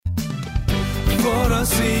for a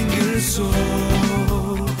single soul.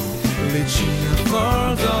 Reaching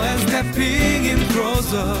further and stepping in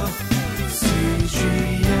closer.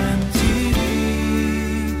 CGMTV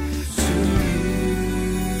to you.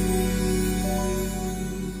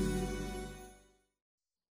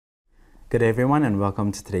 Good day everyone, and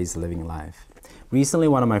welcome to today's Living Life. Recently,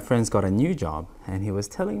 one of my friends got a new job, and he was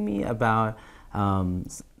telling me about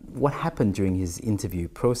what happened during his interview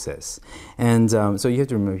process. And so you have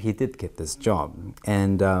to remember, he did get this job.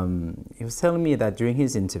 And he was telling me that during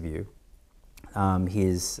his interview,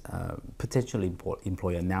 his potential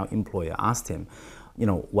employer, now employer, asked him,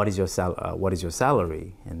 what is your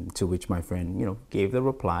salary? And to which my friend, gave the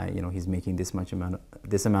reply, he's making this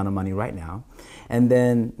amount of money right now. And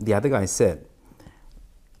then the other guy said,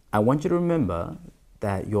 I want you to remember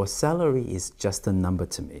that your salary is just a number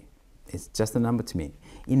to me. It's just a number to me.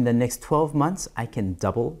 In the next 12 months, I can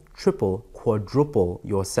double, triple, quadruple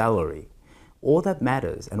your salary. All that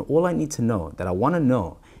matters, and all I need to know, that I want to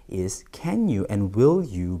know, is can you and will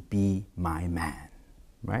you be my man?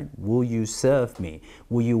 Right? Will you serve me?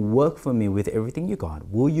 Will you work for me with everything you got?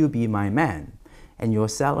 Will you be my man? And your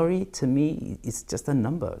salary, to me, is just a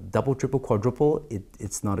number. Double, triple, quadruple,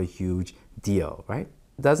 it's not a huge deal, right?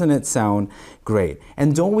 Doesn't it sound great?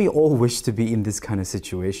 And don't we all wish to be in this kind of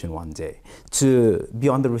situation one day? To be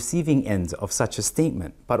on the receiving end of such a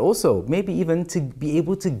statement, but also maybe even to be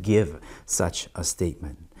able to give such a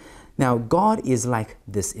statement. Now, God is like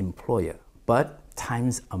this employer, but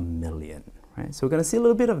times a million, right? So we're going to see a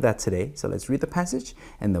little bit of that today. So let's read the passage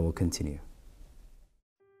and then we'll continue.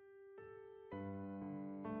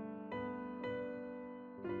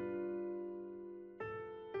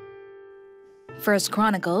 1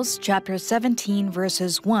 Chronicles chapter 17,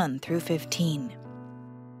 verses 1 through 15.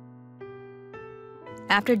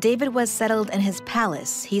 After David was settled in his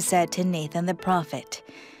palace, he said to Nathan the prophet,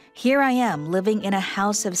 "Here I am living in a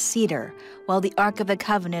house of cedar, while the ark of the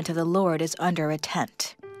covenant of the Lord is under a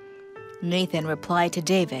tent." Nathan replied to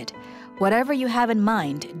David, "Whatever you have in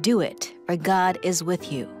mind, do it, for God is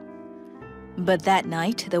with you." But that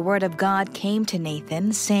night the word of God came to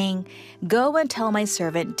Nathan, saying, "Go and tell my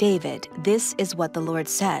servant David, this is what the Lord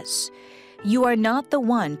says. You are not the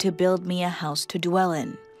one to build me a house to dwell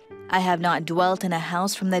in. I have not dwelt in a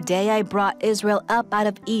house from the day I brought Israel up out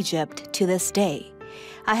of Egypt to this day.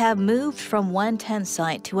 I have moved from one tent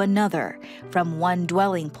site to another, from one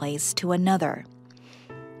dwelling place to another.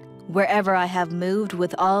 Wherever I have moved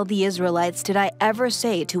with all the Israelites, did I ever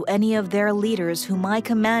say to any of their leaders whom I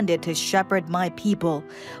commanded to shepherd my people,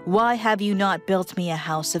 'Why have you not built me a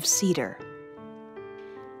house of cedar?'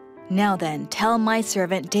 Now then, tell my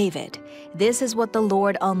servant David, this is what the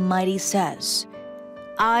Lord Almighty says.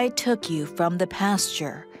 I took you from the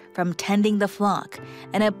pasture, from tending the flock,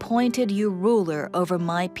 and appointed you ruler over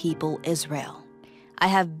my people Israel. I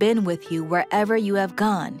have been with you wherever you have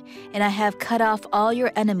gone, and I have cut off all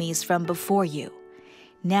your enemies from before you.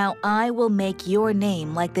 Now I will make your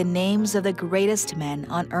name like the names of the greatest men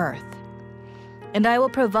on earth. And I will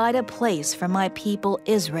provide a place for my people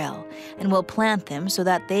Israel, and will plant them so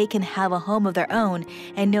that they can have a home of their own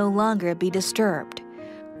and no longer be disturbed.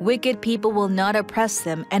 Wicked people will not oppress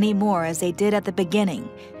them any more as they did at the beginning,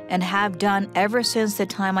 and have done ever since the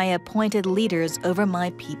time I appointed leaders over my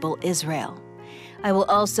people Israel. I will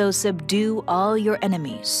also subdue all your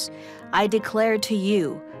enemies. I declare to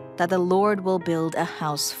you that the Lord will build a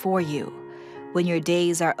house for you. When your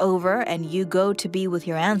days are over and you go to be with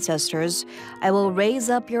your ancestors, I will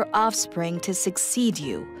raise up your offspring to succeed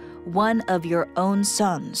you, one of your own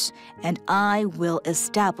sons, and I will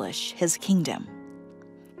establish his kingdom.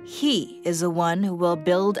 He is the one who will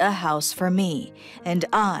build a house for me, and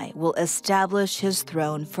I will establish his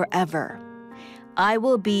throne forever. I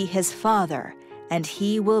will be his father, and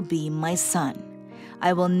he will be my son.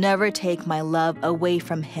 I will never take my love away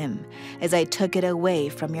from him, as I took it away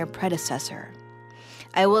from your predecessor.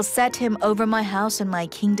 I will set him over my house and my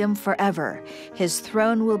kingdom forever. His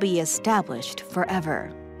throne will be established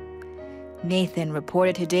forever." Nathan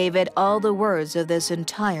reported to David all the words of this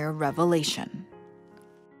entire revelation.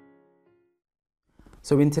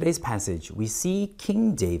 So in today's passage, we see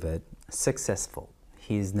King David successful.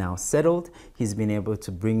 He's now settled. He's been able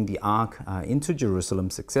to bring the ark into Jerusalem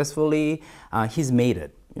successfully. He's made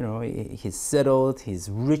it. He's settled, he's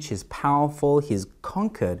rich, he's powerful, he's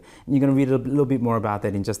conquered. And you're going to read a little bit more about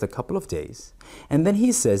that in just a couple of days. And then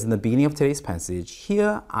he says in the beginning of today's passage,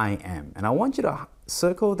 "Here I am." And I want you to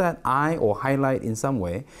circle that I or highlight in some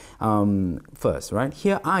way first, right?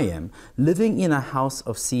 "Here I am, living in a house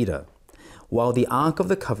of cedar, while the ark of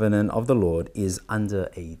the covenant of the Lord is under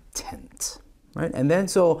a tent." right? And then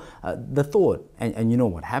so the thought, and you know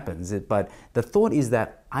what happens, but the thought is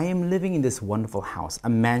that I am living in this wonderful house, a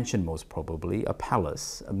mansion most probably, a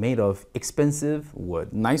palace made of expensive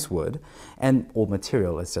wood, nice wood, and or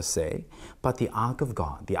material, let's just say. But the ark of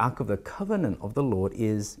God, the ark of the covenant of the Lord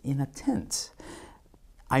is in a tent.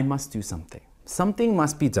 I must do something. Something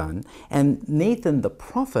must be done. And Nathan the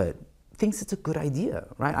prophet thinks it's a good idea,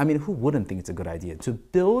 right? I mean, who wouldn't think it's a good idea to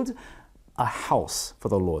build a house for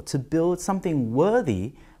the Lord, to build something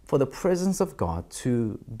worthy for the presence of God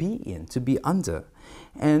to be in, to be under.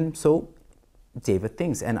 And so David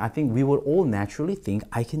thinks, and I think we would all naturally think,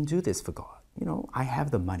 I can do this for God. You know, I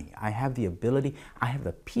have the money, I have the ability, I have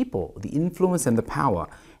the people, the influence and the power,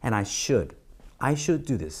 and I should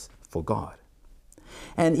do this for God.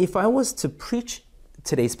 And if I was to preach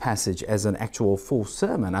today's passage as an actual full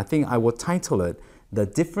sermon, I think I would title it, The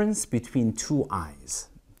Difference Between Two Eyes.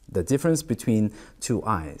 The difference between two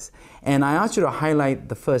eyes. And I asked you to highlight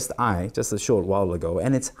the first eye just a short while ago,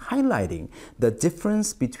 and it's highlighting the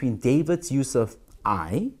difference between David's use of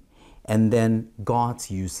I and then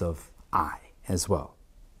God's use of I as well.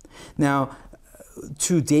 Now,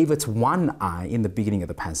 to David's one eye in the beginning of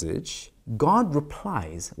the passage, God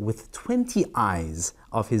replies with 20 eyes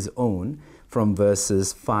of his own from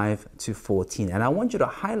verses 5 to 14. And I want you to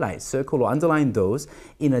highlight, circle, or underline those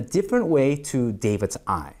in a different way to David's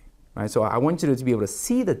eye. Right? So I want you to be able to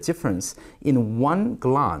see the difference in one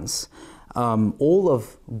glance, all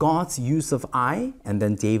of God's use of I and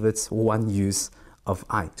then David's one use of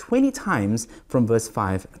I. 20 times from verse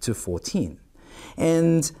 5 to 14.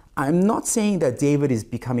 And I'm not saying that David is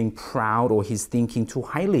becoming proud or he's thinking too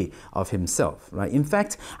highly of himself, right? In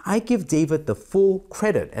fact, I give David the full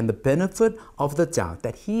credit and the benefit of the doubt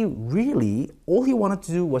that he really, all he wanted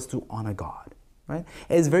to do was to honor God. Right?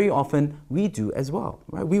 As very often we do as well.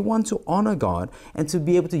 Right? We want to honor God and to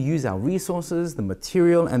be able to use our resources, the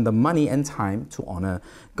material and the money and time to honor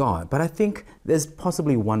God. But I think there's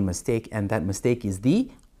possibly one mistake, and that mistake is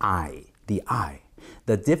the I. The I.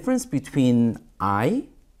 The difference between I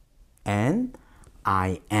and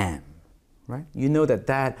I am. Right? You know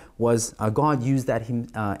that was, God used that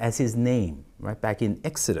as his name, right? Back in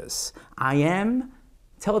Exodus. I am,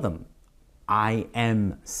 tell them, I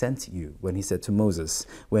am sent you, when he said to Moses,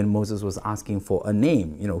 when Moses was asking for a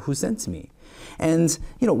name, who sent me? And,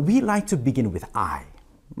 we like to begin with I,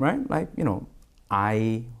 right? Like,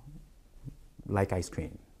 I like ice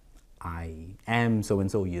cream. I am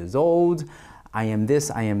so-and-so years old. I am this,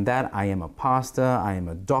 I am that, I am a pastor, I am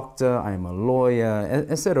a doctor, I am a lawyer,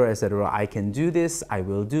 etc., etc. I can do this, I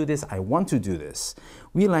will do this, I want to do this.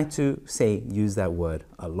 We like to use that word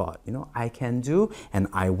a lot. I can do and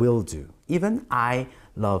I will do. Even I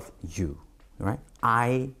love you, right?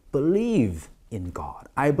 I believe in God.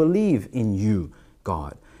 I believe in you,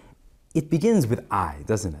 God. It begins with I,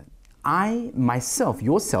 doesn't it? I, myself,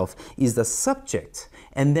 yourself, is the subject,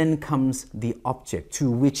 and then comes the object to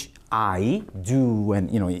which I do,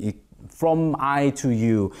 and from I to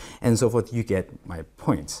you, and so forth. You get my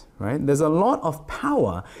point, right? There's a lot of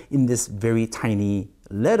power in this very tiny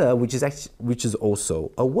letter, which is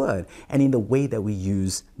also a word, and in the way that we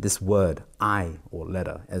use this word I or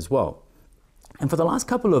letter as well. And for the last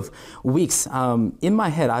couple of weeks, in my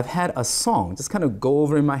head, I've had a song just kind of go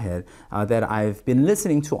over in my head that I've been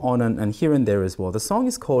listening to on and here and there as well. The song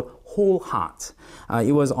is called Whole Heart.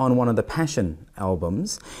 It was on one of the Passion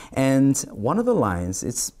albums. And one of the lines,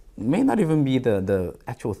 it may not even be the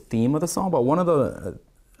actual theme of the song, but one of the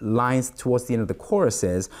lines towards the end of the chorus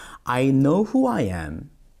says, I know who I am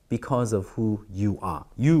because of who you are.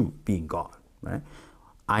 You being God, right?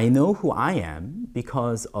 I know who I am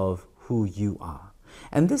because of who you are.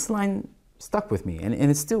 And this line stuck with me, and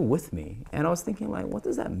it's still with me. And I was thinking, what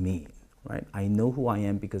does that mean, right? I know who I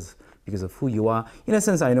am because of who you are. In a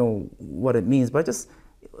sense, I know what it means, but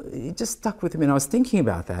it just stuck with me, and I was thinking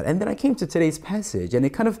about that. And then I came to today's passage, and it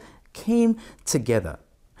kind of came together.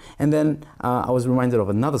 And then I was reminded of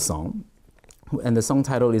another song, and the song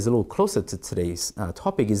title is a little closer to today's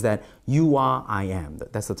topic, is that You Are, I Am.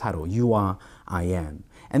 That's the title, You Are, I Am.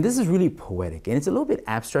 And this is really poetic, and it's a little bit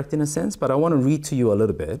abstract in a sense, but I want to read to you a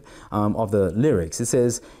little bit of the lyrics. It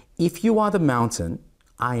says, if you are the mountain,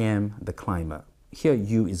 I am the climber. Here,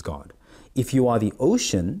 you is God. If you are the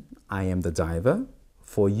ocean, I am the diver,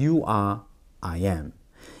 for you are, I am.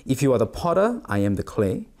 If you are the potter, I am the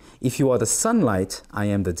clay. If you are the sunlight, I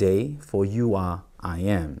am the day, for you are, I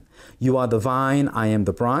am. You are the vine, I am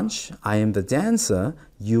the branch. I am the dancer,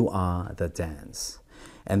 you are the dance.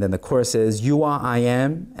 And then the chorus says, you are, I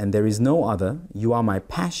am, and there is no other. You are my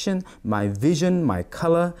passion, my vision, my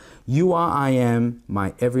color. You are, I am,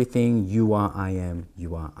 my everything. You are, I am,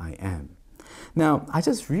 you are, I am. Now, I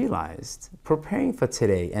just realized, preparing for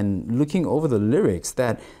today and looking over the lyrics,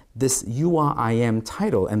 that this "You Are, I Am"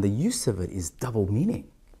 title and the use of it is double meaning.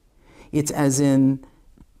 It's as in,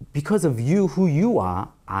 because of you, who you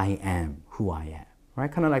are, I am who I am,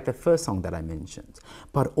 right? Kind of like the first song that I mentioned.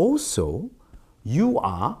 But also, you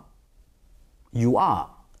are,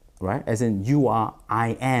 right? As in, you are,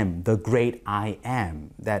 I am, the great I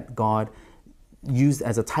am that God used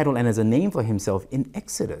as a title and as a name for himself in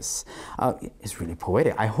Exodus. It's really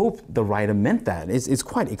poetic. I hope the writer meant that. It's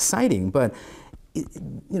quite exciting, but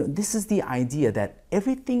this is the idea that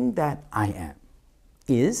everything that I am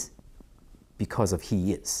is because of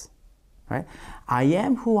he is, right? I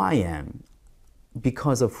am who I am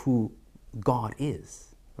because of who God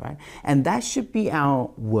is, right? And that should be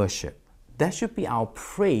our worship. That should be our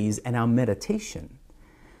praise and our meditation.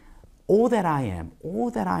 All that I am,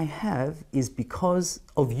 all that I have is because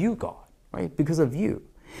of you, God, right? Because of you.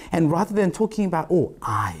 And rather than talking about,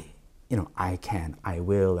 I can, I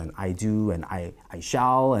will, and I do, and I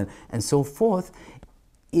shall, and so forth,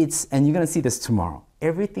 and you're going to see this tomorrow,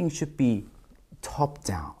 everything should be top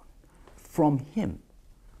down from him.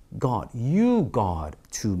 God, you, God,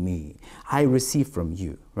 to me. I receive from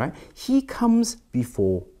you, right? He comes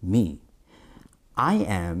before me. I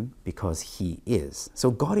am because he is.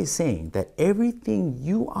 So God is saying that everything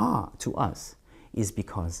you are to us is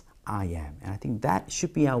because I am. And I think that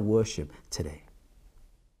should be our worship today.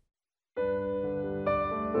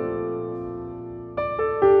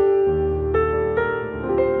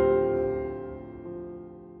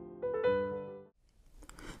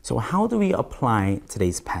 So how do we apply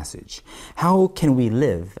today's passage? How can we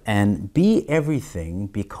live and be everything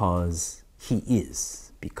because he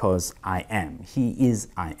is, because I am. He is,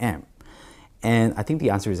 I am. And I think the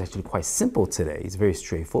answer is actually quite simple today. It's very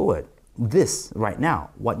straightforward. This right now,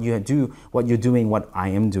 what you're doing, what I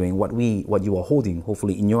am doing, what you are holding,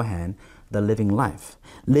 hopefully in your hand, the living life.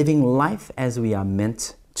 Living life as we are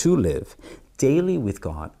meant to live, daily with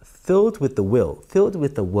God, filled with the will, filled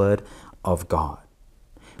with the word of God.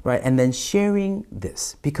 Right? And then sharing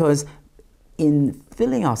this, because in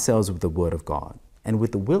filling ourselves with the word of God and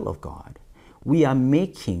with the will of God, we are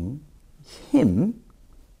making him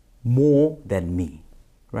more than me,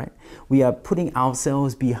 right? We are putting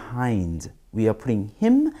ourselves behind. We are putting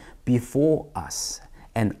him before us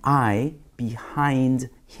and I behind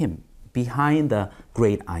him, behind the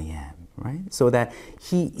great I am. Right? So that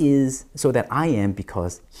I am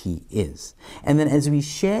because he is. And then as we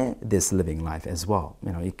share this living life as well,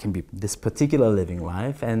 it can be this particular living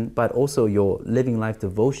life, but also your living life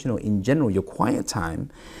devotional in general, your quiet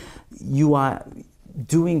time, you are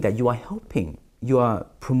doing that, you are helping, you are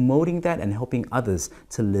promoting that and helping others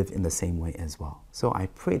to live in the same way as well. So I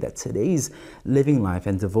pray that today's living life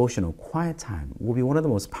and devotional quiet time will be one of the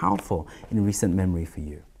most powerful in recent memory for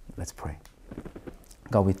you. Let's pray.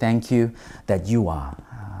 God, we thank you that you are.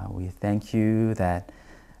 We thank you that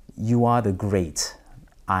you are the great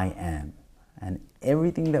I am. And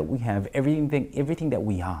everything that we have, everything that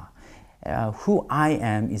we are, who I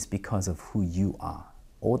am is because of who you are.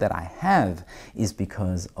 All that I have is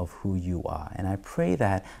because of who you are. And I pray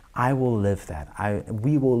that I will live that.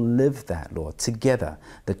 We will live that, Lord, together.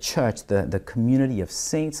 The church, the community of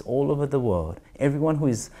saints all over the world, everyone who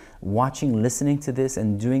is watching, listening to this,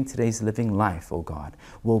 and doing today's living life, oh God,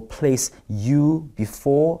 will place you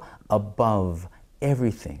before, above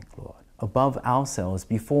everything, Lord. Above ourselves,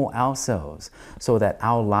 before ourselves, so that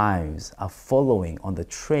our lives are following on the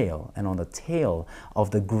trail and on the tail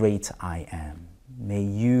of the great I am. May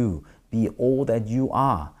you be all that you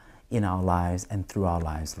are in our lives and through our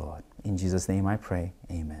lives, Lord. In Jesus' name I pray.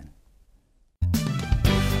 Amen.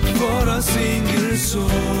 For a single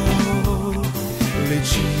soul,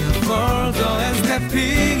 reaching further and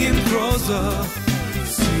stepping in closer.